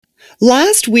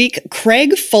Last week,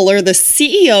 Craig Fuller, the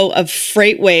CEO of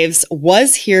FreightWaves,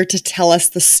 was here to tell us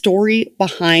the story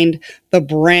behind the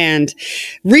brand.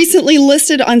 Recently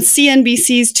listed on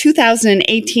CNBC's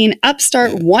 2018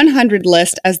 Upstart 100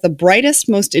 list as the brightest,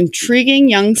 most intriguing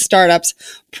young startups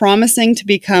promising to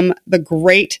become the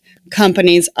great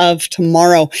companies of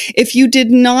tomorrow. If you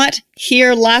did not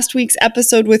hear last week's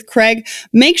episode with Craig,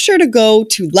 make sure to go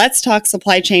to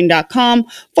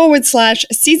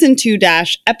letstalksupplychain.com/season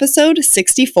 2-episode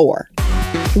 64.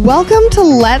 Welcome to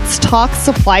Let's Talk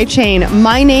Supply Chain.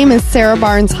 My name is Sarah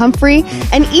Barnes Humphrey,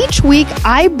 and each week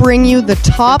I bring you the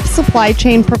top supply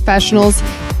chain professionals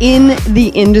in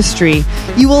the industry.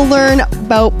 You will learn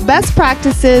about best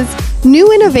practices,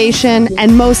 new innovation,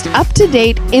 and most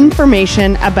up-to-date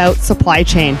information about supply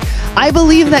chain. I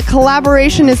believe that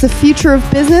collaboration is the future of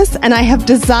business, and I have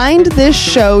designed this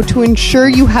show to ensure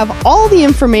you have all the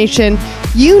information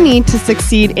you need to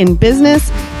succeed in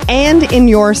business and in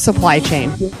your supply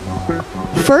chain.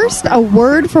 First, a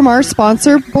word from our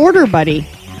sponsor, Border Buddy.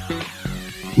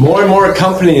 More and more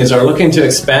companies are looking to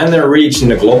expand their reach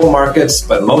into global markets,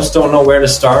 but most don't know where to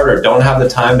start or don't have the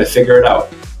time to figure it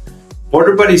out.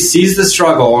 Border Buddy sees the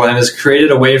struggle and has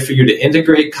created a way for you to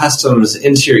integrate customs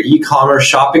into your e-commerce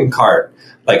shopping cart,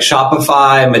 like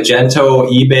Shopify, Magento,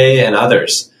 eBay, and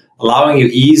others, allowing you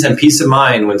ease and peace of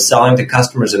mind when selling to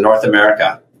customers in North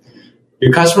America.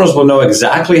 Your customers will know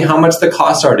exactly how much the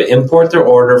costs are to import their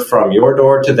order from your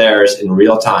door to theirs in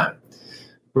real time.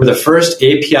 We're the first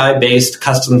API-based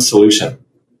custom solution.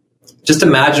 Just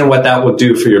imagine what that will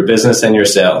do for your business and your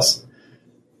sales.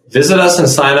 Visit us and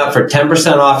sign up for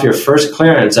 10% off your first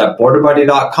clearance at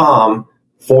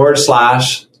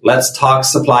borderbuddy.com/Let's Talk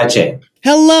Supply Chain.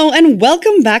 Hello and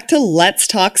welcome back to Let's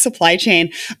Talk Supply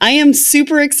Chain. I am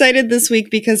super excited this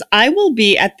week because I will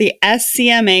be at the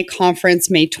SCMA conference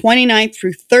May 29th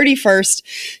through 31st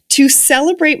to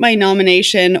celebrate my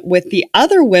nomination with the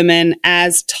other women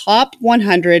as top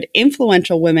 100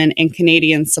 influential women in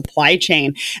Canadian supply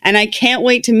chain. And I can't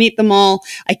wait to meet them all.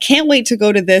 I can't wait to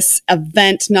go to this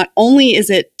event. Not only is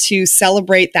it to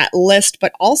celebrate that list,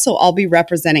 but also I'll be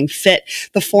representing FIT,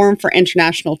 the Forum for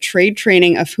International Trade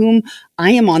Training, of whom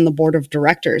I am on the board of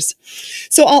directors.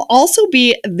 So I'll also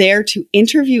be there to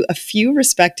interview a few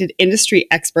respected industry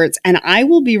experts, and I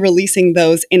will be releasing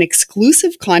those in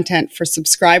exclusive content for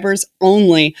subscribers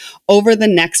only over the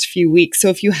next few weeks. So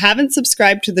if you haven't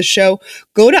subscribed to the show,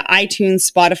 go to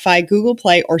iTunes, Spotify, Google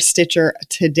Play, or Stitcher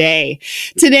today.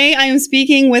 Today, I am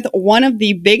speaking with one of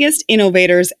the biggest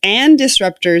innovators and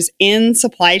disruptors in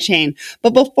supply chain.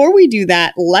 But before we do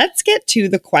that, let's get to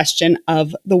the question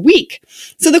of the week.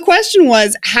 So the question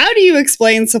was, how do you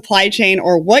explain supply chain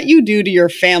or what you do to your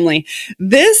family?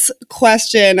 This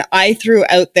question I threw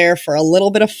out there for a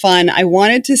little bit of fun. I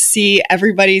wanted to see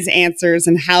everybody's answers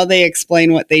and how they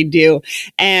explain what they do.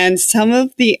 And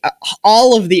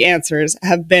all of the answers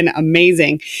have been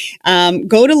amazing.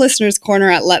 Go to Listener's Corner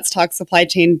at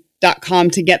letstalksupplychain.com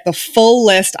to get the full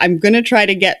list. I'm going to try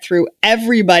to get through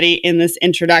everybody in this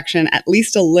introduction, at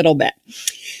least a little bit.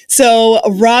 So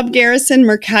Rob Garrison,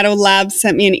 Mercado Labs,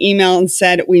 sent me an email and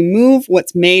said, we move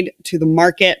what's made to the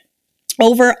market.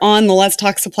 Over on the Let's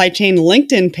Talk Supply Chain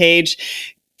LinkedIn page,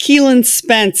 Keelan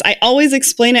Spence, I always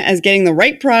explain it as getting the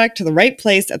right product to the right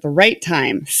place at the right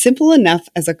time. Simple enough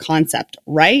as a concept,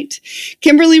 right?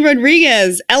 Kimberly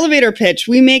Rodriguez, elevator pitch.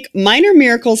 We make minor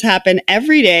miracles happen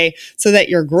every day so that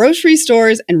your grocery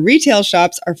stores and retail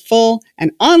shops are full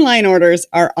and online orders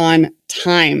are on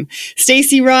time.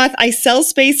 Stacy Roth, I sell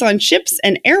space on ships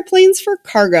and airplanes for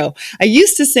cargo. I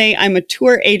used to say I'm a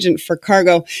tour agent for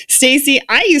cargo. Stacy,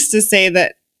 I used to say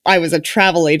that I was a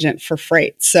travel agent for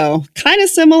freight. So kind of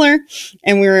similar.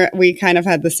 And we kind of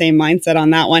had the same mindset on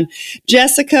that one.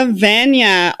 Jessica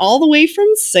Vanya, all the way from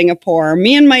Singapore.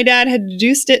 Me and my dad had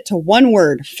reduced it to one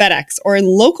word, FedEx, or in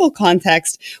local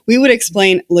context, we would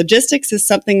explain logistics is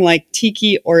something like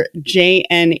Tiki or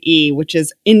JNE, which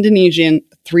is Indonesian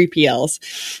 3PLs.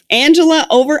 Angela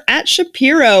over at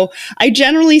Shapiro, I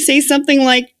generally say something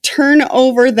like turn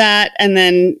over that and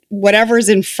then whatever's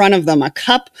in front of them, a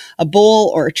cup, a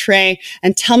bowl, or a tray,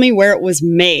 and tell me where it was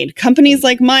made. Companies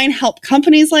like mine help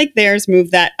companies like theirs move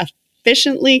that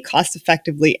efficiently,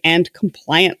 cost-effectively, and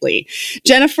compliantly.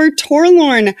 Jennifer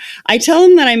Torlorn, I tell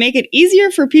them that I make it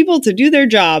easier for people to do their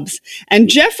jobs. And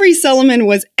Jeffrey Solomon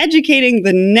was educating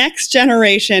the next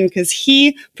generation because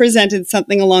he presented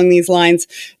something along these lines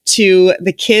to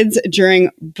the kids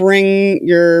during Bring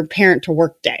Your Parent to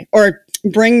Work Day, or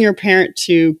Bring Your Parent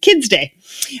to Kids Day.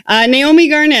 Naomi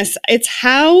Garnis, it's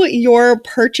how your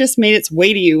purchase made its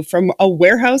way to you from a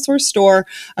warehouse or store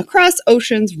across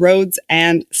oceans, roads,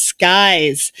 and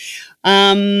skies.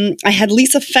 I had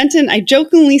Lisa Fenton. I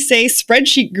jokingly say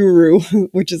spreadsheet guru,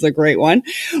 which is a great one.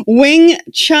 Wing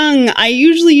Chung. I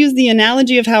usually use the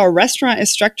analogy of how a restaurant is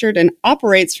structured and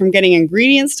operates from getting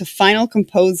ingredients to final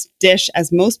composed dish,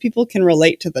 as most people can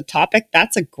relate to the topic.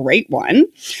 That's a great one.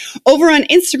 Over on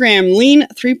Instagram, Lean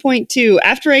 3.2.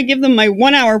 After I give them my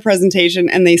 1 hour presentation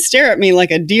and they stare at me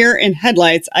like a deer in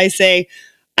headlights, I say,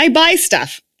 I buy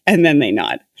stuff. And then they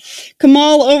nod.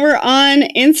 Kamal over on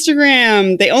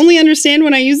Instagram. They only understand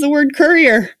when I use the word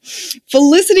courier.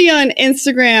 Felicity on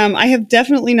Instagram. I have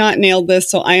definitely not nailed this,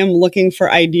 so I am looking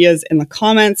for ideas in the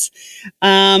comments.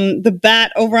 The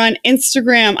Bat over on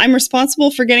Instagram. I'm responsible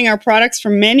for getting our products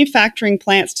from manufacturing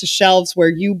plants to shelves where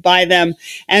you buy them.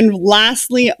 And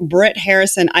lastly, Britt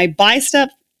Harrison. I buy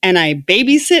stuff and I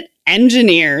babysit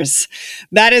engineers.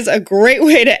 That is a great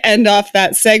way to end off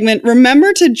that segment.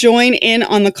 Remember to join in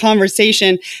on the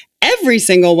conversation every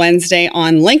single Wednesday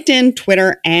on LinkedIn,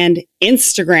 Twitter, and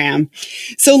Instagram.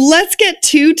 So let's get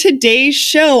to today's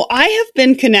show. I have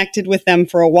been connected with them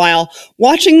for a while,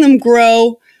 watching them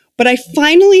grow, but I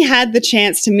finally had the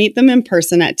chance to meet them in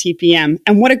person at TPM.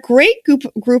 And what a great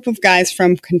group of guys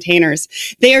from Containers.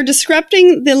 They are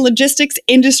disrupting the logistics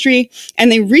industry,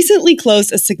 and they recently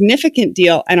closed a significant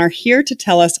deal and are here to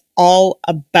tell us all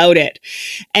about it.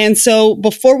 And so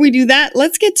before we do that,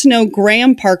 let's get to know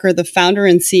Graham Parker, the founder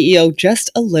and CEO, just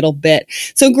a little bit.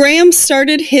 So Graham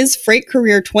started his freight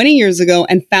career 20 years ago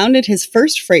and founded his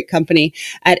first freight company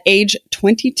at age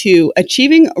 22,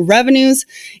 achieving revenues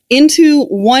into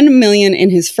 1 million in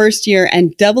his first year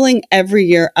and doubling every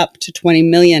year up to 20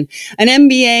 million. An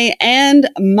MBA and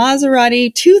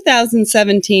Maserati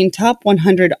 2017 Top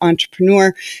 100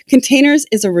 Entrepreneur, Containers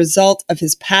is a result of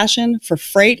his passion for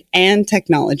freight and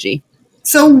technology.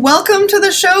 So welcome to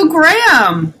the show,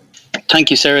 Graham. Thank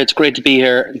you, Sarah. It's great to be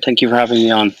here, and thank you for having me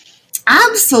on.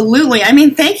 Absolutely. I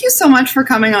mean, thank you so much for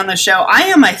coming on the show. I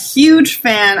am a huge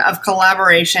fan of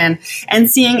collaboration and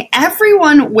seeing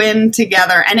everyone win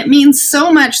together. And it means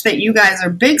so much that you guys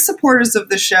are big supporters of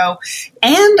the show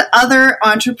and other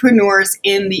entrepreneurs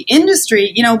in the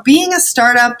industry. You know, being a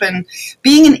startup and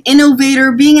being an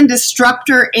innovator, being a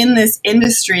disruptor in this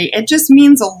industry, it just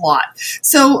means a lot.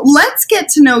 So let's get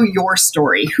to know your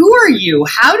story. Who are you?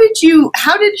 How did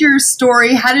your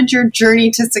story, how did your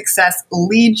journey to success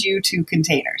lead you to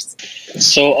Containers?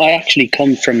 So I actually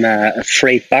come from a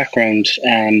freight background.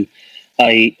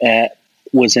 I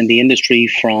was in the industry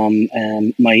from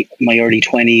my early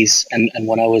 20s, and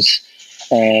when I was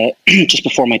just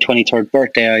before my 23rd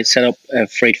birthday, I set up a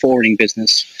freight forwarding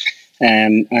business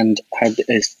and had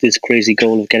this crazy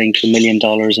goal of getting to $1 million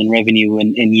in revenue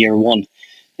in year one,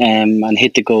 and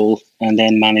hit the goal, and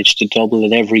then managed to double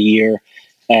it every year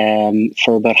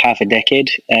for about half a decade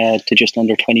to just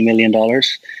under $20 million.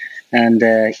 And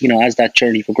as that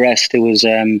journey progressed, it was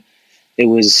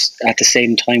at the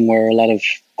same time where a lot of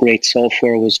great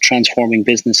software was transforming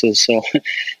businesses. So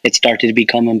it started to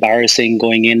become embarrassing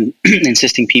going in,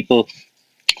 insisting people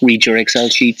read your Excel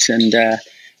sheets and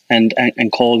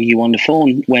call you on the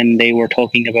phone when they were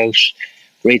talking about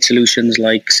great solutions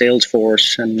like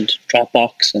Salesforce and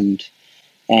Dropbox and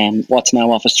what's now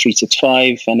Office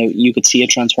 365. And you could see a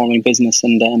transforming business,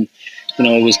 and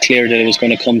it was clear that it was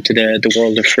going to come to the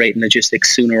world of freight and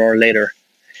logistics sooner or later.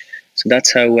 So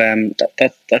that's how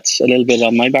that's a little bit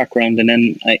on my background. And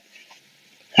then I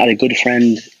had a good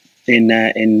friend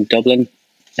in Dublin,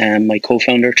 my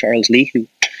co-founder Charles Lee, who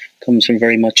comes from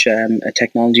very much a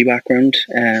technology background.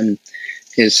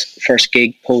 His first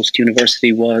gig post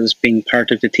university was being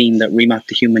part of the team that remapped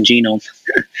the human genome.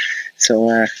 So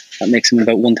that makes him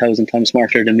about 1,000 times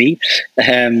smarter than me.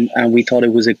 And we thought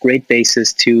it was a great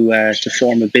basis to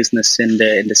form a business in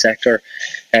the sector.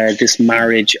 This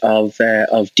marriage of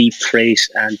deep freight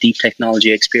and deep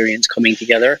technology experience coming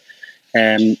together.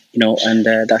 And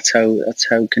that's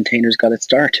how Containers got its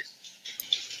start.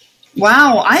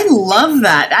 Wow, I love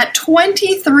that. At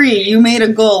 23, you made a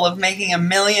goal of making $1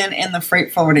 million in the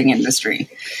freight forwarding industry.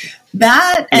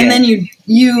 Then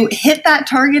you hit that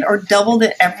target or doubled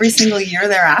it every single year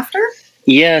thereafter?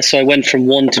 Yeah, so I went from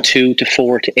 1 to 2 to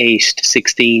 4 to 8 to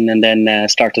 16, and then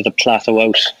started to plateau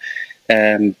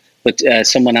out. But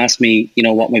someone asked me,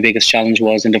 what my biggest challenge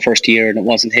was in the first year, and it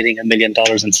wasn't hitting $1 million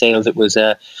in sales. It was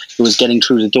getting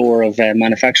through the door of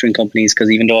manufacturing companies, because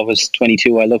even though I was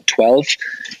 22, I looked 12,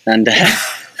 and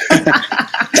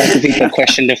lots of people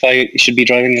questioned if I should be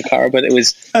driving a car. But it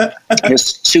was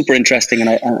super interesting,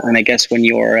 and I guess when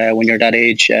you're that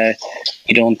age,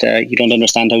 you don't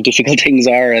understand how difficult things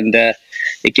are, and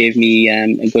it gave me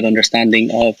a good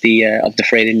understanding of the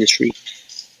freight industry.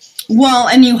 Well,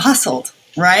 and you hustled.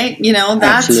 right? You know,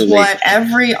 that's Absolutely. what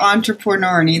every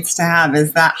entrepreneur needs to have,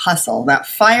 is that hustle, that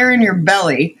fire in your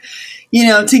belly, you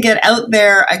know, to get out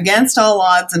there against all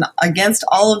odds and against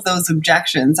all of those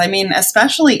objections. I mean,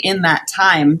 especially in that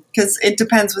time, because it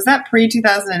depends. Was that pre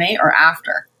 2008 or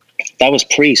after? That was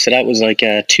pre, so that was like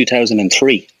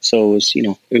 2003. So it was,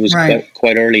 it was Right.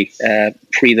 quite early,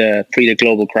 pre the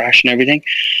global crash and everything.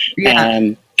 Yeah.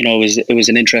 It was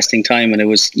an interesting time, and it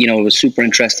was super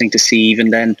interesting to see even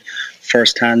then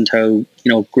firsthand how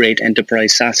great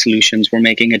enterprise SaaS solutions were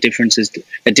making a difference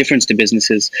to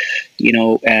businesses.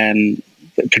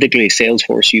 Particularly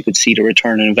Salesforce, you could see the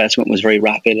return on investment was very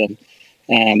rapid,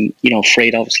 and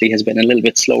freight obviously has been a little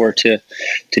bit slower to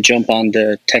jump on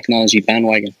the technology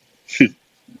bandwagon.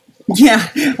 Yeah,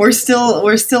 we're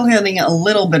still hitting a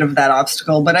little bit of that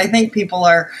obstacle, but I think people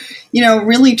are,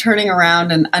 really turning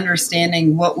around and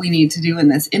understanding what we need to do in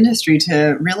this industry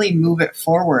to really move it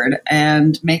forward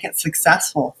and make it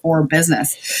successful for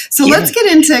business. So let's get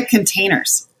into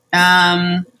containers.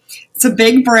 It's a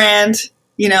big brand.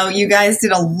 You guys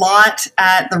did a lot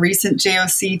at the recent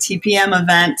JOC TPM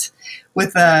event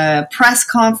with a press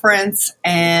conference,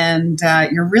 and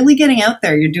you're really getting out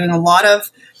there. You're doing a lot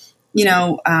of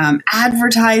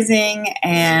advertising,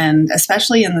 and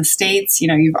especially in the States,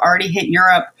 you've already hit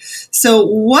Europe. So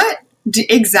what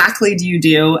exactly do you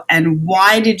do, and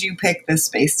why did you pick this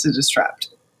space to disrupt?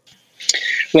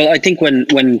 Well, I think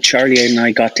when Charlie and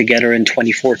I got together in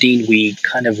 2014, we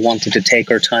kind of wanted to take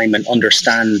our time and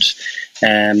understand.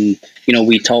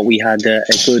 We thought we had a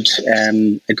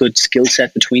good skill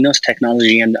set between us,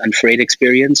 technology and freight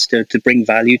experience to bring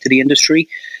value to the industry.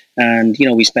 And,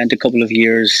 we spent a couple of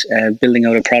years building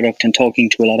out a product and talking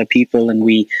to a lot of people, and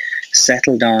we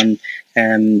settled on,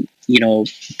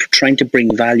 trying to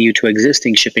bring value to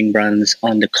existing shipping brands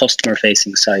on the customer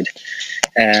facing side.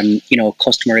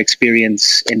 Customer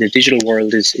experience in the digital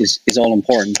world is all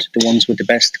important. The ones with the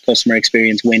best customer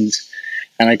experience wins.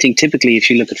 And I think typically if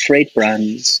you look at freight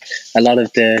brands, a lot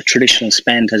of the traditional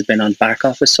spend has been on back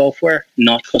office software,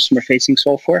 not customer facing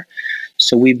software.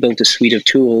 So we built a suite of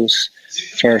tools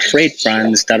for freight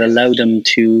brands that allow them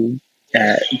to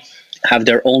have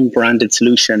their own branded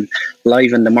solution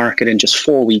live in the market in just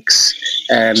 4 weeks,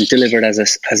 delivered as a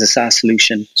SaaS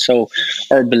solution. So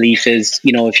our belief is,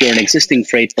 if you're an existing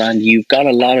freight brand, you've got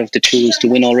a lot of the tools to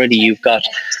win already. You've got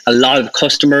a lot of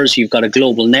customers, you've got a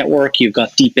global network, you've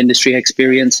got deep industry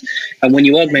experience. And when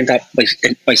you augment that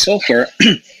by software,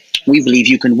 we believe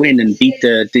you can win and beat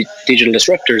the digital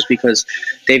disruptors, because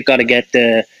they've got to get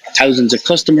the thousands of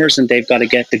customers, and they've got to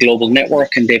get the global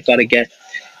network, and they've got to get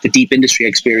the deep industry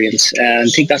experience. And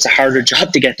I think that's a harder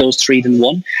job to get those three than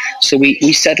one. So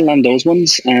we settle on those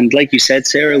ones. And like you said,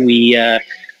 Sarah, we are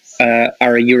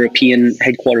a European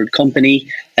headquartered company,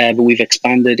 but we've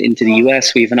expanded into the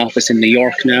US. We have an office in New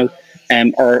York now.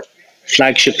 Our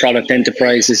flagship product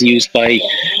Enterprise is used by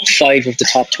 5 of the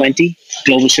top 20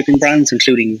 global shipping brands,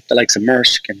 including the likes of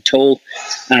Maersk and Toll.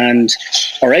 And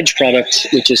our Edge product,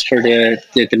 which is for the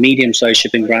medium-sized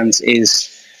shipping brands, is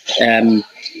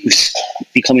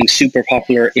becoming super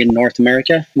popular in North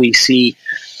America. We see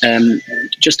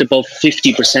just above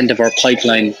 50% of our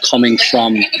pipeline coming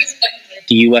from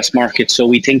the US market. So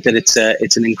we think that it's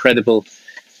an incredible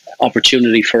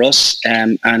opportunity for us,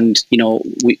 and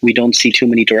we don't see too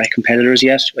many direct competitors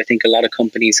yet. I think a lot of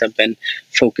companies have been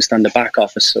focused on the back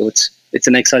office, so it's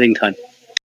an exciting time.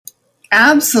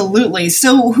 Absolutely.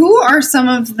 So who are some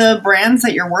of the brands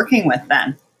that you're working with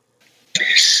then?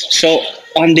 So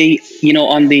we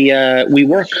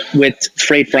work with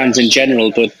freight brands in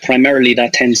general, but primarily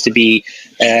that tends to be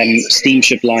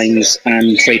steamship lines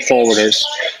and freight forwarders.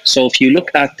 So if you look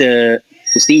at the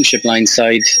steamship line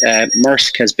side,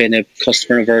 Maersk has been a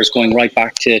customer of ours going right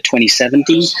back to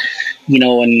 2017.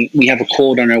 And we have a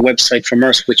quote on our website from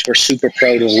Maersk, which we're super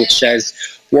proud of, which says,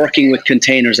 "Working with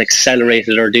containers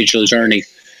accelerated our digital journey."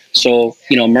 So,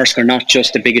 Maersk are not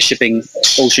just the biggest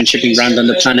ocean shipping brand on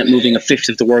the planet, moving 1/5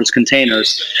 of the world's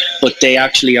containers, but they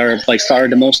actually are by far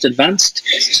the most advanced.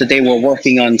 So they were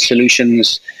working on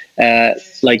solutions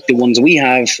like the ones we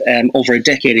have over a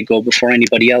decade ago before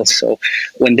anybody else. So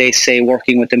when they say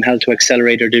working with them helped to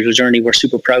accelerate their digital journey, we're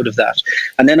super proud of that.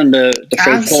 And then on the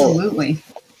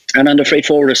freight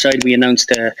forwarder side, we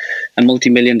announced a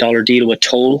multi-million-dollar deal with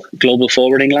Toll Global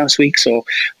Forwarding last week. So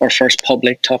our first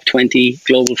public top 20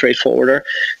 global freight forwarder.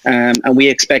 And we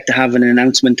expect to have an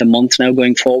announcement a month now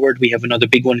going forward. We have another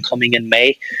big one coming in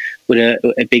May with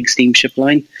a big steamship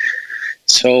line.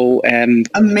 So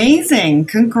amazing.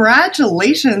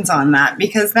 Congratulations on that,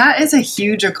 because that is a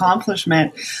huge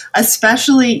accomplishment,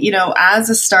 especially, as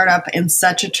a startup in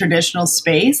such a traditional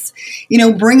space,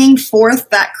 bringing forth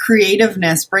that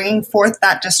creativeness, bringing forth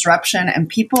that disruption and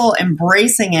people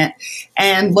embracing it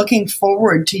and looking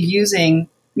forward to using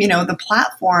the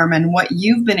platform and what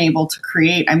you've been able to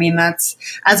create. I mean, that's,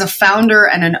 as a founder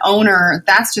and an owner,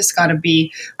 that's just got to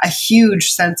be a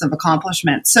huge sense of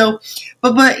accomplishment. So,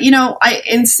 but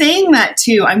in saying that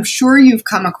too, I'm sure you've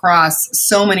come across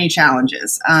so many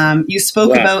challenges. You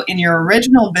spoke about in your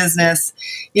original business,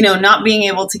 not being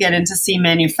able to get in to see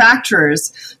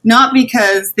manufacturers, not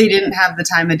because they didn't have the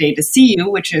time of day to see you,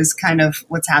 which is kind of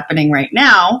what's happening right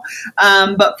now,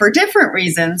 but for different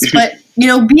reasons. But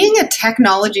being a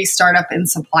technology startup in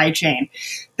supply chain,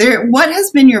 what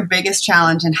has been your biggest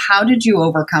challenge and how did you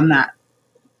overcome that?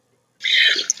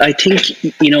 I think,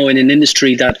 in an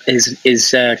industry that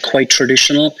is quite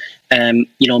traditional,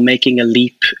 making a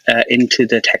leap into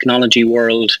the technology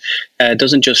world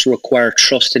doesn't just require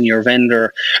trust in your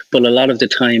vendor, but a lot of the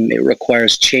time it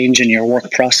requires change in your work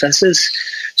processes.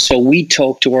 So we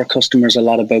talk to our customers a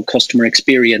lot about customer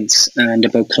experience and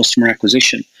about customer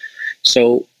acquisition.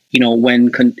 So when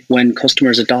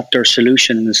customers adopt our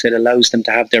solutions, it allows them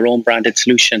to have their own branded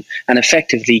solution and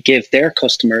effectively give their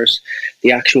customers,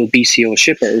 the actual BCO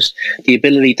shippers, the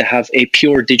ability to have a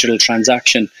pure digital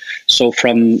transaction. So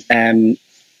from 24/7,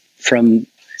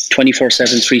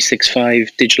 365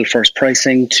 digital first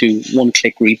pricing to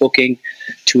one-click rebooking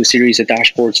to a series of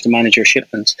dashboards to manage your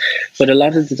shipments. But a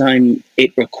lot of the time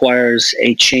it requires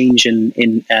a change in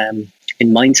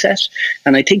mindset.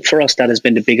 And I think for us, that has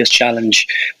been the biggest challenge.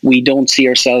 We don't see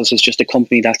ourselves as just a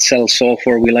company that sells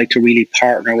software. We like to really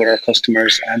partner with our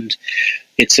customers, and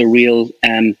it's a real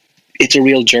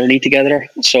journey together.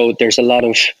 So there's a lot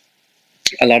of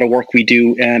work we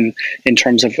do in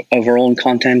terms of our own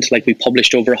content. Like, we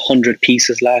published over 100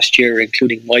 pieces last year,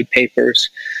 including white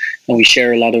papers, and we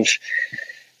share a lot of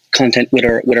content with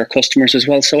our customers as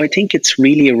well. So I think it's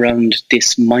really around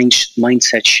this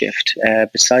mindset shift.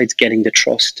 Besides getting the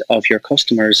trust of your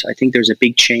customers, I think there's a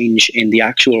big change in the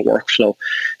actual workflow.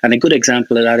 And a good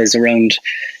example of that is around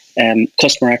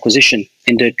customer acquisition.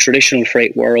 In the traditional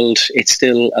freight world, it's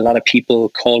still a lot of people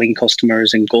calling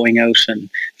customers and going out and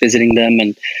visiting them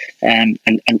and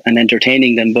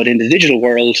entertaining them. But in the digital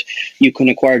world, you can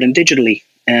acquire them digitally.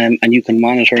 And you can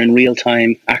monitor in real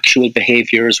time actual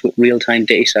behaviors with real time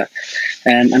data.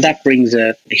 And that brings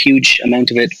a huge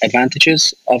amount of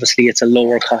advantages. Obviously, it's a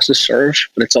lower cost to serve,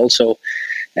 but it's also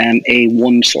a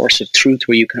one source of truth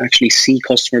where you can actually see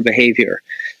customer behavior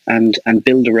and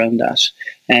build around that.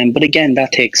 But again,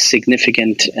 that takes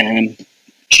significant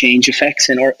change effects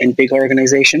in big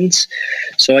organizations.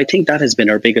 So I think that has been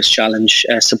our biggest challenge,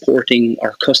 supporting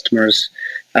our customers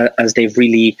as they've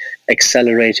really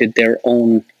accelerated their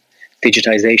own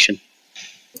digitization.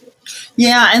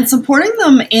 Yeah, and supporting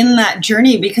them in that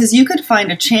journey, because you could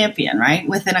find a champion, right,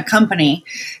 within a company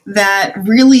that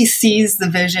really sees the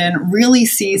vision, really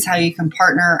sees how you can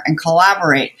partner and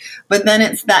collaborate, but then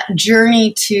it's that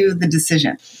journey to the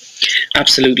decision.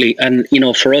 Absolutely. And,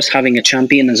 for us, having a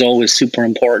champion is always super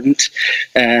important.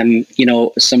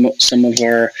 Some of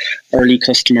our early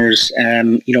customers,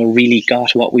 really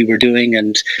got what we were doing.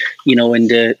 And, in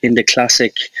the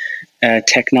classic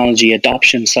technology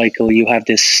adoption cycle, you have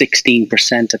this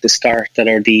 16% at the start that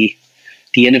are the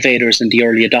innovators and the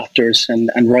early adopters. And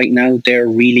right now, they're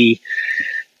really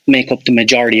make up the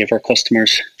majority of our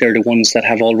customers. They're the ones that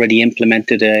have already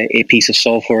implemented a piece of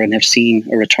software and have seen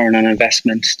a return on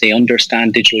investment. They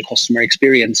understand digital customer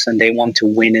experience and they want to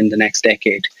win in the next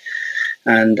decade.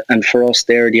 And for us,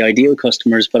 they're the ideal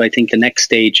customers. But I think the next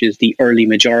stage is the early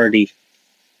majority,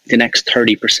 the next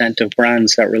 30% of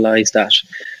brands that realize that,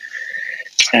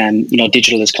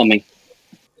 digital is coming.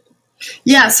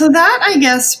 Yeah, so that, I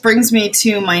guess, brings me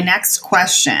to my next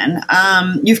question.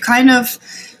 You've kind of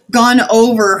gone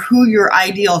over who your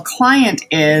ideal client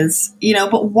is,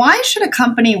 but why should a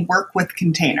company work with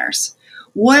containers?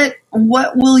 What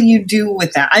will you do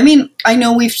with that? I mean, I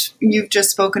know you've just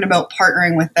spoken about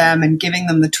partnering with them and giving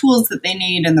them the tools that they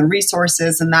need and the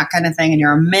resources and that kind of thing. And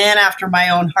you're a man after my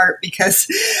own heart because,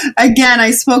 again,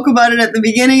 I spoke about it at the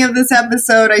beginning of this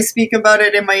episode. I speak about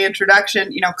it in my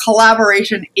introduction.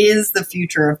 Collaboration is the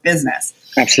future of business.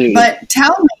 Absolutely. But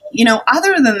tell me,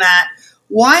 other than that,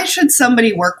 why should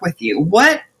somebody work with you?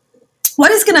 What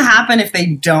is going to happen if they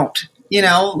don't?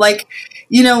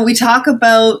 We talk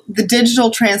about the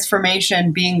digital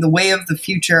transformation being the way of the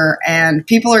future, and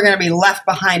people are going to be left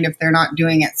behind if they're not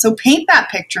doing it. So paint that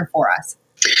picture for us.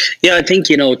 Yeah, I think,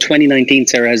 2019,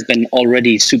 Sarah, has been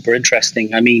already super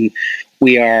interesting. I mean,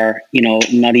 We are,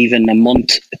 not even a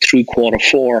month through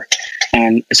Q4,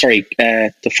 and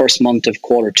the first month of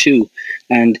Q2.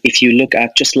 And if you look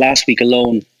at just last week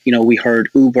alone, we heard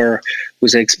Uber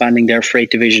was expanding their freight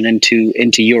division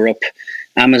into Europe.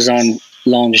 Amazon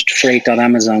launched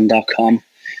freight.amazon.com.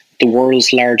 The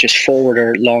world's largest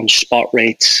forwarder launched spot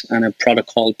rates and a product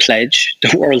called Pledge.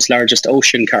 The world's largest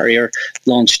ocean carrier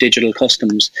launched digital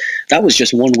customs. That was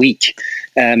just 1 week.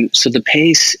 So the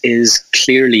pace is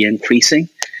clearly increasing.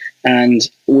 And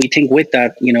we think with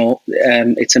that,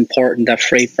 it's important that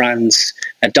freight brands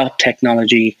adopt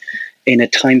technology in a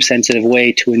time-sensitive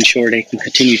way to ensure they can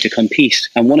continue to compete.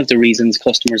 And one of the reasons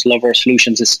customers love our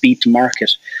solutions is speed to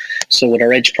market. So with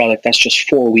our Edge product, that's just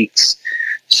 4 weeks.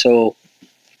 So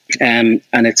and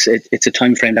it's a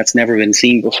time frame that's never been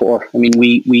seen before. I mean,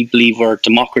 we believe we're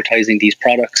democratizing these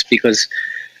products, because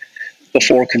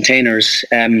before containers,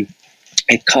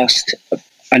 it cost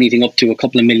anything up to a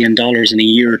couple of $1 million in a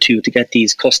year or two to get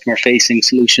these customer-facing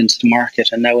solutions to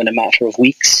market, and now in a matter of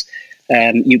weeks,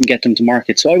 you can get them to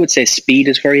market. So I would say speed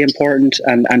is very important,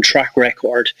 and track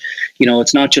record.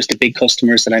 It's not just the big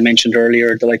customers that I mentioned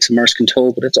earlier, the likes of Maersk and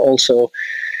Tow, but it's also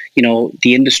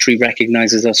the industry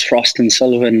recognizes us. Frost &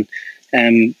 Sullivan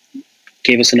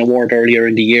gave us an award earlier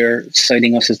in the year,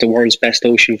 citing us as the world's best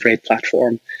ocean freight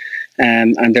platform.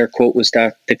 And their quote was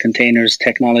that the containers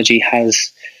technology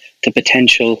has the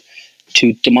potential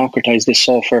to democratize this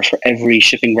software for every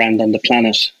shipping brand on the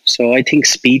planet. So I think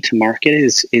speed to market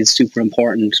is super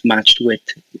important, matched with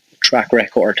track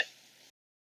record.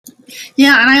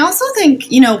 Yeah, and I also think,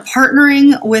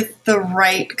 partnering with the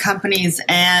right companies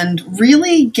and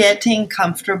really getting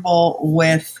comfortable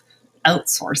with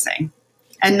outsourcing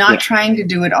and not trying to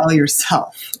do it all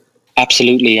yourself.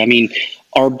 Absolutely. I mean,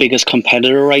 our biggest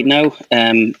competitor right now,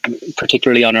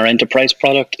 particularly on our enterprise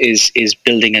product, is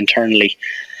building internally.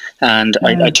 And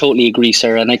I totally agree,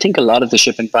 Sarah. And I think a lot of the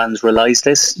shipping brands realize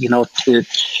this,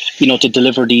 to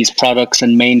deliver these products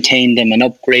and maintain them and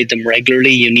upgrade them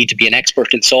regularly, you need to be an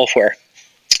expert in software.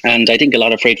 And I think a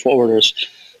lot of freight forwarders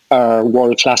are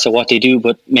world class at what they do,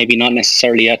 but maybe not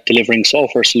necessarily at delivering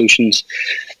software solutions.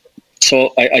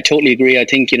 So I totally agree. I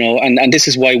think, and this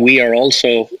is why we are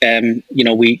also,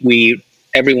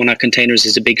 everyone at Containers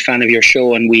is a big fan of your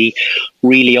show, and we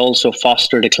really also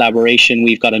foster the collaboration.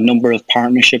 We've got a number of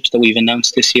partnerships that we've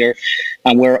announced this year,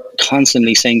 and we're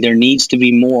constantly saying there needs to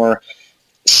be more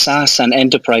SaaS and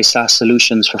enterprise SaaS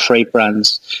solutions for freight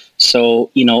brands.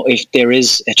 So, if there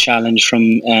is a challenge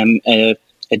from a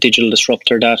digital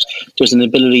disruptor, that there's an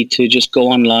ability to just go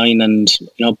online and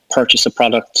purchase a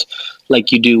product like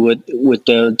you do with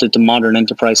the modern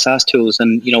enterprise SaaS tools.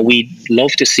 And we'd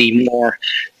love to see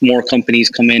more companies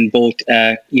come in, both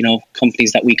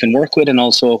companies that we can work with and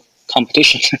also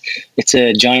competition. It's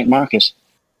a giant market.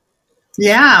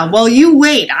 Yeah, well, you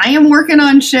wait. I am working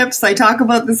on ships. I talk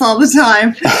about this all the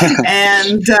time,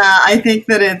 and I think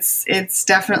that it's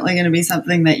definitely going to be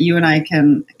something that you and I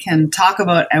can talk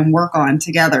about and work on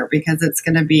together, because it's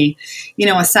going to be,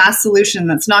 a SaaS solution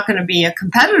that's not going to be a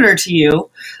competitor to you,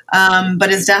 but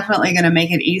is definitely going to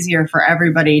make it easier for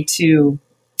everybody to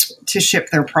ship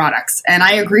their products. And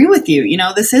I agree with you.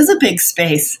 This is a big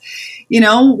space.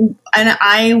 And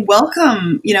I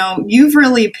welcome, you've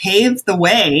really paved the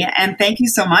way, and thank you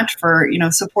so much for,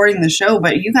 supporting the show,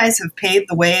 but you guys have paved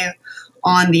the way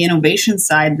on the innovation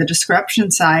side, the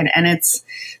disruption side, and it's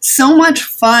so much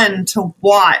fun to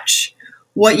watch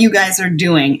what you guys are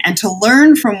doing and to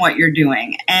learn from what you're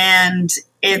doing. And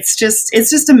it's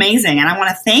just amazing. And I want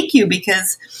to thank you,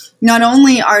 because not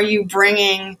only are you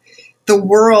bringing the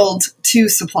world to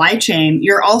supply chain,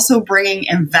 you're also bringing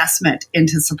investment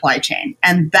into supply chain.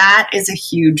 And that is a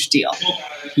huge deal.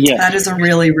 Yeah. That is a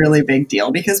really, really big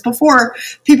deal, because before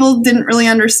people didn't really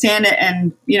understand it,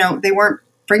 and, they weren't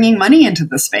bringing money into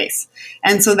the space.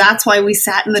 And so that's why we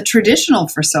sat in the traditional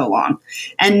for so long.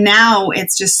 And now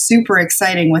it's just super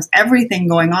exciting with everything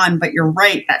going on. But you're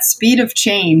right, that speed of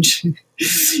change,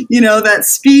 that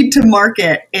speed to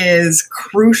market is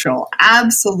crucial,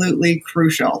 absolutely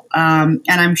crucial. And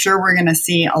I'm sure we're going to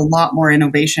see a lot more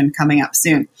innovation coming up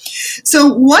soon.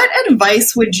 So what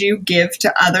advice would you give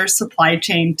to other supply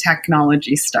chain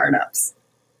technology startups?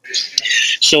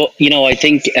 So, I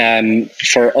think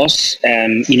for us,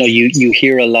 you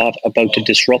hear a lot about the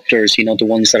disruptors, the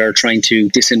ones that are trying to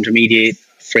disintermediate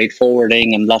freight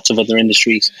forwarding and lots of other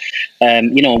industries.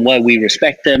 And while we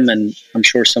respect them, and I'm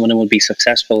sure some of them will be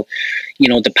successful,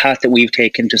 the path that we've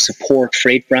taken to support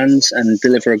freight brands and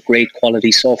deliver great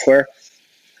quality software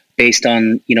based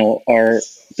on, our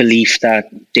belief that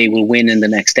they will win in the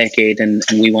next decade, and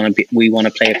we want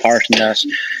to play a part in that.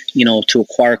 To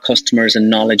acquire customers and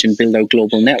knowledge and build out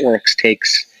global networks takes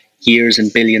years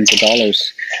and billions of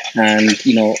dollars, and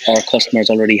our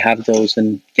customers already have those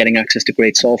and getting access to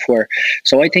great software.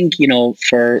 So I think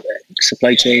for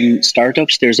supply chain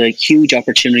startups, there's a huge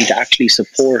opportunity to actually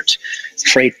support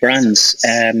freight brands.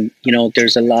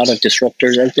 There's a lot of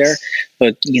disruptors out there,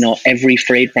 but every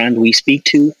freight brand we speak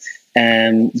to,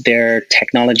 their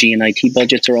technology and IT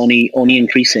budgets are only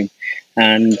increasing,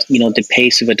 and the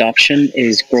pace of adoption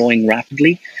is growing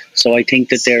rapidly. So I think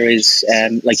that there is,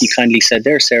 like you kindly said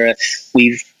there, Sarah,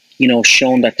 we've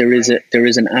shown that there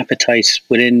is an appetite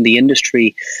within the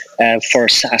industry for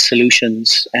SaaS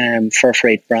solutions for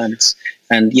freight brands,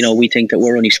 and we think that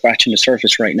we're only scratching the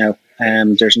surface right now.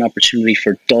 There's an opportunity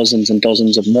for dozens and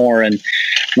dozens of more, and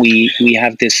we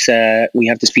have this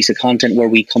piece of content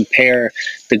where we compare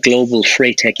the global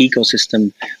freight tech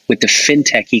ecosystem with the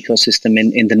fintech ecosystem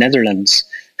in the Netherlands.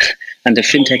 And the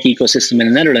fintech ecosystem in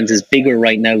the Netherlands is bigger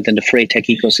right now than the freight tech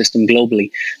ecosystem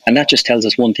globally. And that just tells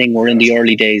us one thing: we're in the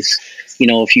early days.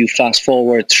 If you fast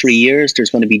forward 3 years, there's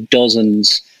going to be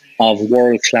dozens of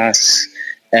world-class,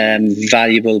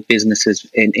 valuable businesses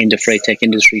in the freight tech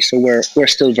industry. So we're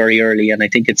still very early, and I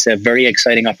think it's a very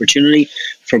exciting opportunity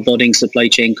for budding supply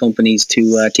chain companies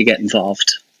to get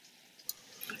involved.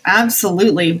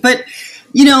 Absolutely. But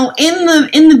in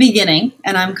the beginning,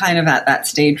 and I'm kind of at that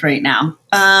stage right now,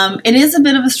 it is a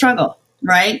bit of a struggle,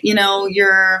 right? You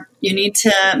need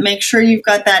to make sure you've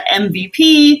got that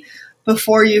MVP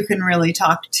before you can really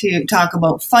talk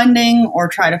about funding or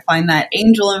try to find that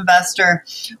angel investor.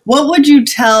 What would you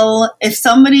tell if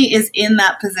somebody is in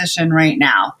that position right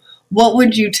now? What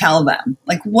would you tell them?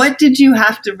 Like, what did you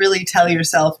have to really tell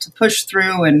yourself to push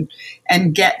through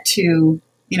and get to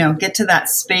that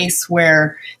space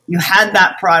where you had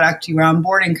that product, you were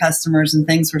onboarding customers, and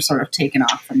things were sort of taken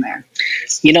off from there?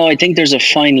 I think there's a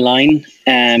fine line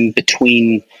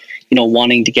between,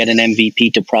 wanting to get an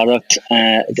MVP to product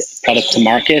to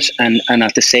market, and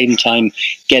at the same time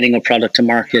getting a product to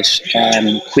market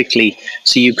quickly,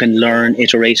 so you can learn,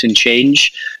 iterate, and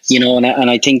change. And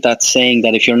I think that's saying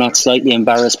that if you're not slightly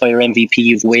embarrassed by your MVP,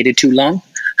 you've waited too long.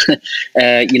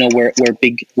 We're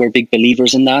big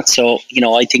believers in that. So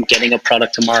I think getting a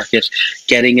product to market,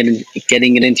 getting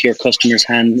it into your customers'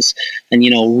 hands, and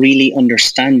really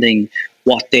understanding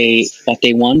what they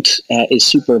want is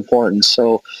super important.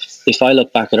 So if I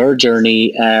look back at our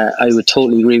journey, I would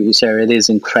totally agree with you, Sarah. It is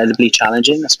incredibly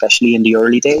challenging, especially in the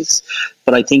early days.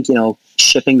 But I think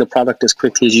shipping the product as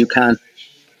quickly as you can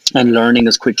and learning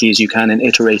as quickly as you can and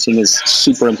iterating is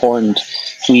super important.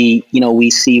 We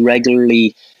see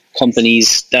regularly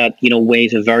companies that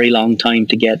wait a very long time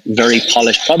to get very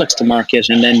polished products to market,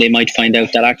 and then they might find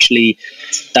out that actually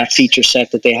that feature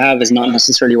set that they have is not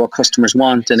necessarily what customers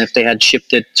want, and if they had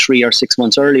shipped it 3 or 6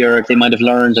 months earlier, they might have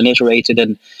learned and iterated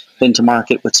and been to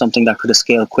market with something that could have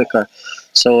scaled quicker.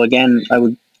 So again, I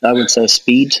would say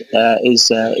speed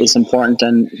is important,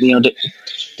 and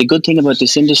the good thing about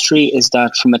this industry is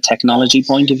that from a technology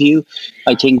point of view,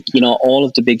 I think all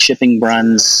of the big shipping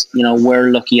brands,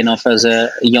 we're lucky enough as a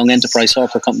young enterprise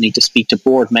software company to speak to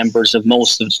board members of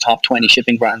most of the top 20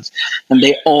 shipping brands, and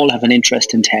they all have an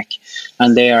interest in tech,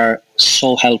 and they are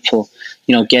so helpful.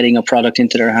 Getting a product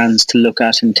into their hands to look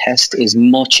at and test is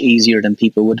much easier than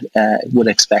people would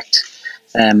expect.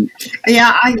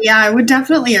 I would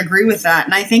definitely agree with that.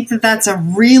 And I think that that's a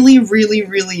really, really,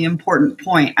 really important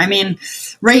point. I mean,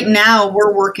 right now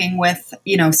we're working with,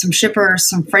 some shippers,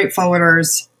 some freight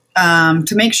forwarders,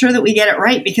 to make sure that we get it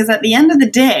right. Because at the end of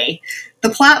the day, the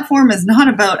platform is not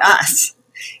about us.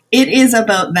 It is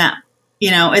about them.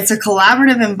 It's a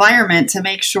collaborative environment to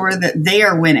make sure that they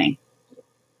are winning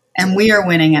and we are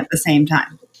winning at the same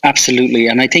time. Absolutely.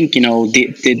 And I think,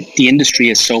 the industry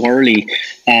is so early,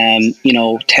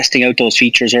 testing out those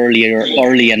features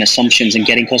early and assumptions and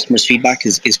getting customers' feedback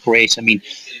is great. I mean,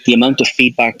 the amount of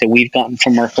feedback that we've gotten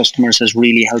from our customers has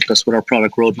really helped us with our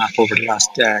product roadmap over the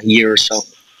last year or so.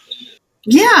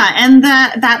 Yeah, and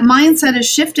that mindset is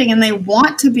shifting, and they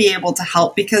want to be able to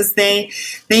help because they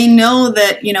know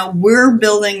that, we're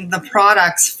building the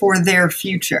products for their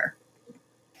future.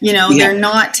 They're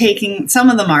not some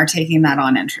of them are taking that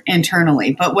on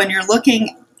internally, but when you're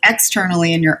looking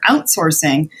externally and you're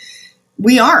outsourcing,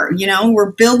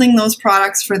 we're building those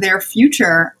products for their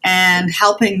future and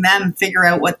helping them figure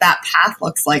out what that path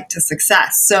looks like to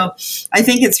success. So I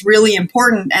think it's really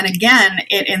important. And again,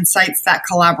 it incites that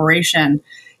collaboration,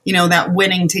 that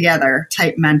winning together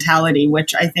type mentality,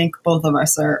 which I think both of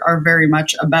us are very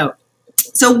much about.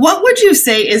 So what would you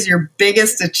say is your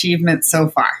biggest achievement so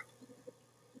far?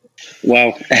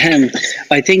 Wow.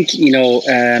 I think,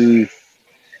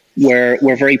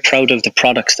 we're very proud of the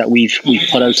products that we've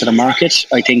put out to the market.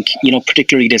 I think,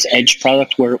 particularly this Edge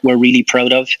product, we're really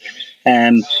proud of.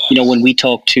 When we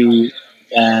talk to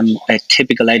a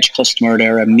typical Edge customer,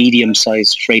 they're a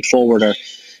medium-sized freight forwarder,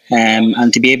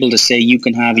 and to be able to say you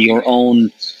can have your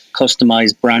own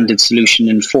customized branded solution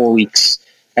in 4 weeks,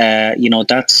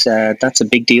 that's a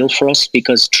big deal for us,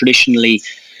 because traditionally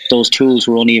those tools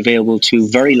were only available to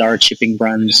very large shipping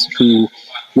brands who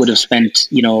would have spent,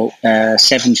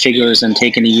 seven figures and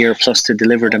taken a year plus to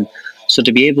deliver them. So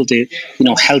to be able to,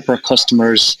 help our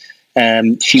customers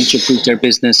future-proof their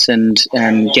business and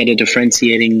get a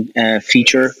differentiating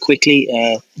feature quickly,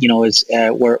 is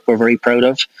we're very proud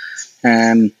of.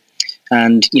 And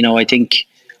I think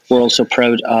we're also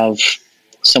proud of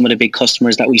some of the big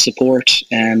customers that we support.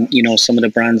 Some of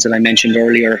the brands that I mentioned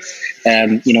earlier.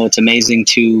 It's amazing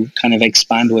to kind of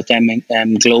expand with them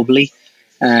globally.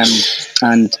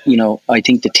 And I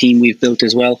think the team we've built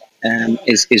as well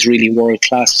is really world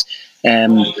class.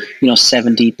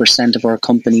 70% of our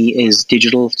company is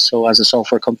digital. So as a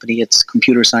software company, it's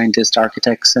computer scientists,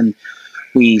 architects, and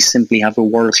we simply have a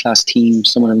world class team.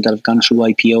 Some of them that have gone through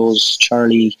IPOs.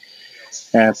 Charlie,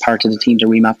 part of the team to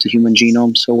remap the human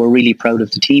genome. So we're really proud of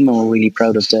the team, and we're really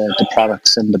proud of the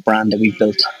products and the brand that we've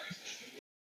built.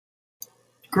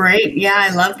 Great. Yeah, I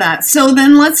love that. So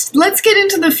then let's get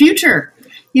into the future.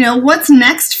 What's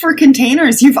next for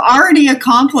Kontainers? You've already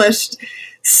accomplished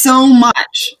so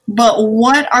much, but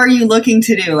what are you looking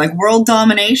to do? Like world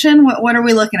domination? What are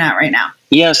we looking at right now?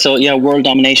 Yeah, world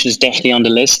domination is definitely on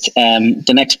the list.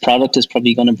 The next product is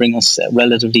probably going to bring us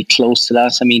relatively close to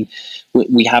that. I mean,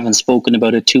 we haven't spoken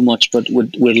about it too much, but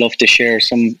we'd love to share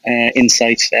some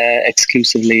insights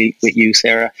exclusively with you,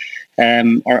 Sarah.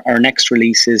 Our next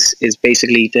release is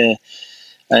basically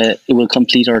it will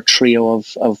complete our trio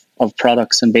of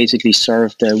products and basically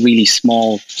serve the really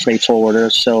small freight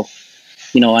forwarders. So,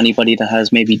 anybody that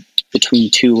has maybe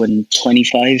between 2 and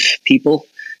 25 people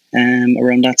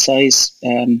around that size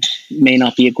may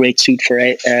not be a great fit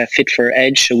for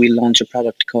Edge. So we launch a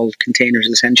product called Kontainers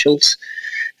Essentials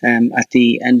at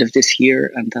the end of this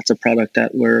year, and that's a product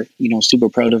that we're super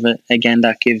proud of. It again,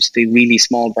 that gives the really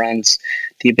small brands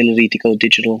the ability to go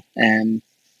digital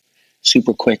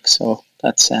super quick. So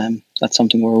that's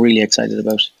something we're really excited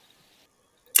about.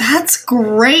 That's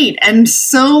great and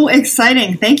so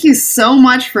exciting. Thank you so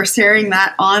much for sharing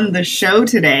that on the show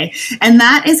today. And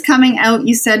that is coming out,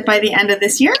 you said, by the end of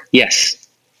this year? Yes.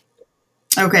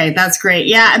 Okay, that's great.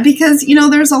 Yeah, because,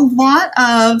 there's a lot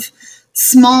of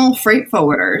small freight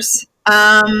forwarders,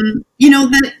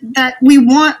 that we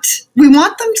want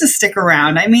them to stick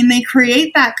around. I mean, they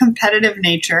create that competitive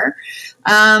nature.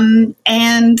 And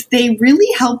they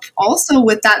really help also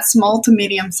with that small to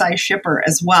medium sized shipper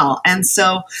as well. And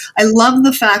so I love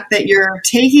the fact that you're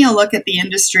taking a look at the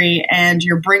industry and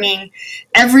you're bringing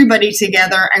everybody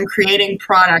together and creating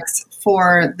products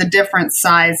for the different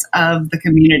size of the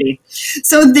community.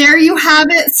 So there you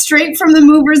have it, straight from the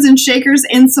movers and shakers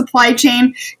in supply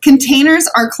chain. Kontainers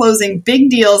are closing big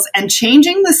deals and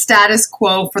changing the status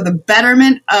quo for the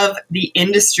betterment of the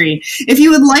industry. If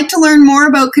you would like to learn more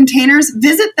about Kontainers,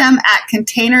 visit them at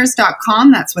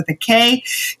kontainers.com. That's with a K.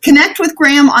 Connect with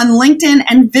Graham on LinkedIn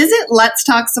and visit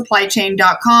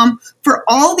letstalksupplychain.com for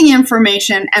all the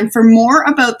information and for more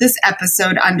about this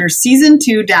episode under season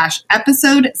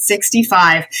 2-episode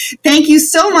 65. Thank you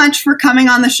so much for coming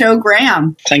on the show,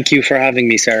 Graham. Thank you for having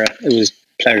me, Sarah. It was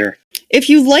a pleasure. If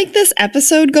you like this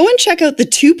episode, go and check out the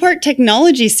 2-part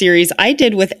technology series I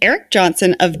did with Eric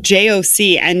Johnson of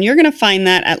JOC, and you're going to find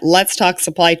that at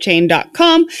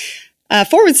letstalksupplychain.com.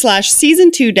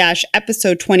 /season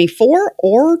 2-episode 24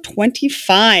 or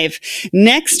 25.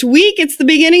 Next week, it's the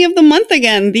beginning of the month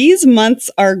again. These months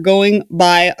are going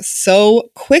by so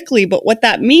quickly, but what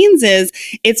that means is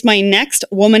it's my next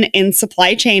Woman in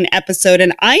Supply Chain episode,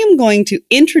 and I am going to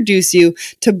introduce you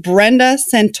to Brenda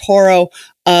Santoro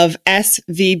of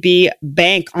SVB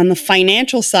Bank on the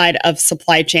financial side of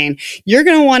supply chain. You're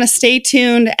going to want to stay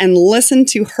tuned and listen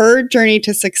to her journey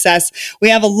to success. We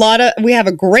have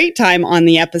a great time on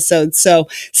the episode, so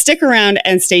stick around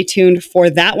and stay tuned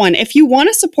for that one. If you want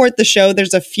to support the show,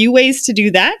 there's a few ways to do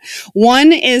that.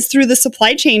 One is through the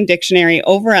Supply Chain Dictionary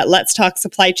over at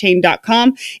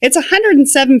letstalksupplychain.com. It's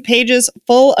 107 pages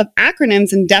full of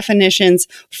acronyms and definitions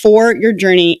for your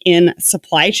journey in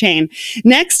supply chain.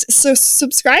 Next,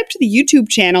 subscribe to the YouTube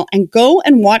channel and go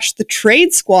and watch The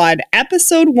Trade Squad.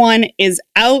 Episode 1 is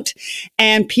out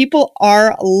and people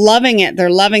are loving it. They're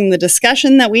loving the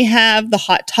discussion that we have, the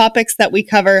hot topics that we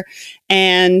cover,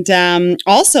 And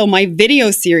also my video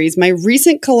series, my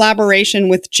recent collaboration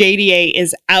with JDA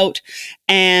is out,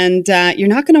 and you're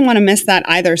not going to want to miss that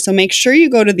either. So make sure you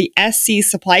go to the SC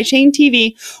Supply Chain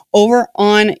TV over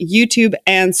on YouTube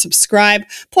and subscribe.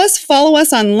 Plus follow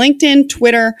us on LinkedIn,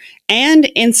 Twitter,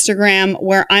 and Instagram,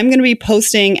 where I'm going to be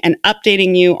posting and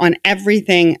updating you on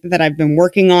everything that I've been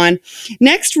working on.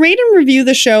 Next, rate and review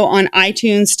the show on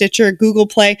iTunes, Stitcher, Google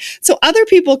Play, so other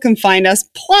people can find us.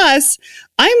 Plus,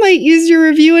 I might use your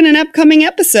review in an upcoming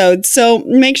episode, so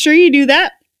make sure you do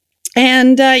that.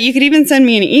 And you could even send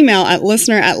me an email at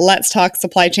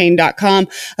listener@letstalksupplychain.com.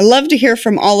 I love to hear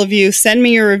from all of you. Send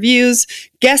me your reviews,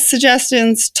 guest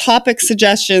suggestions, topic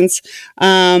suggestions,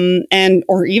 and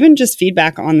or even just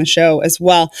feedback on the show as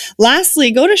well.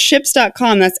 Lastly, go to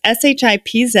shipz.com. That's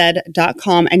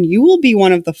shipz.com, and you will be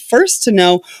one of the first to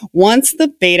know once the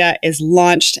beta is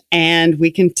launched, and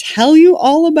we can tell you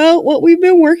all about what we've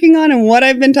been working on and what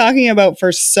I've been talking about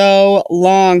for so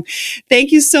long.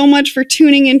 Thank you so much for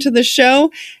tuning into the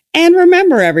show. And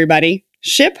remember, everybody,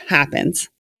 ship happens.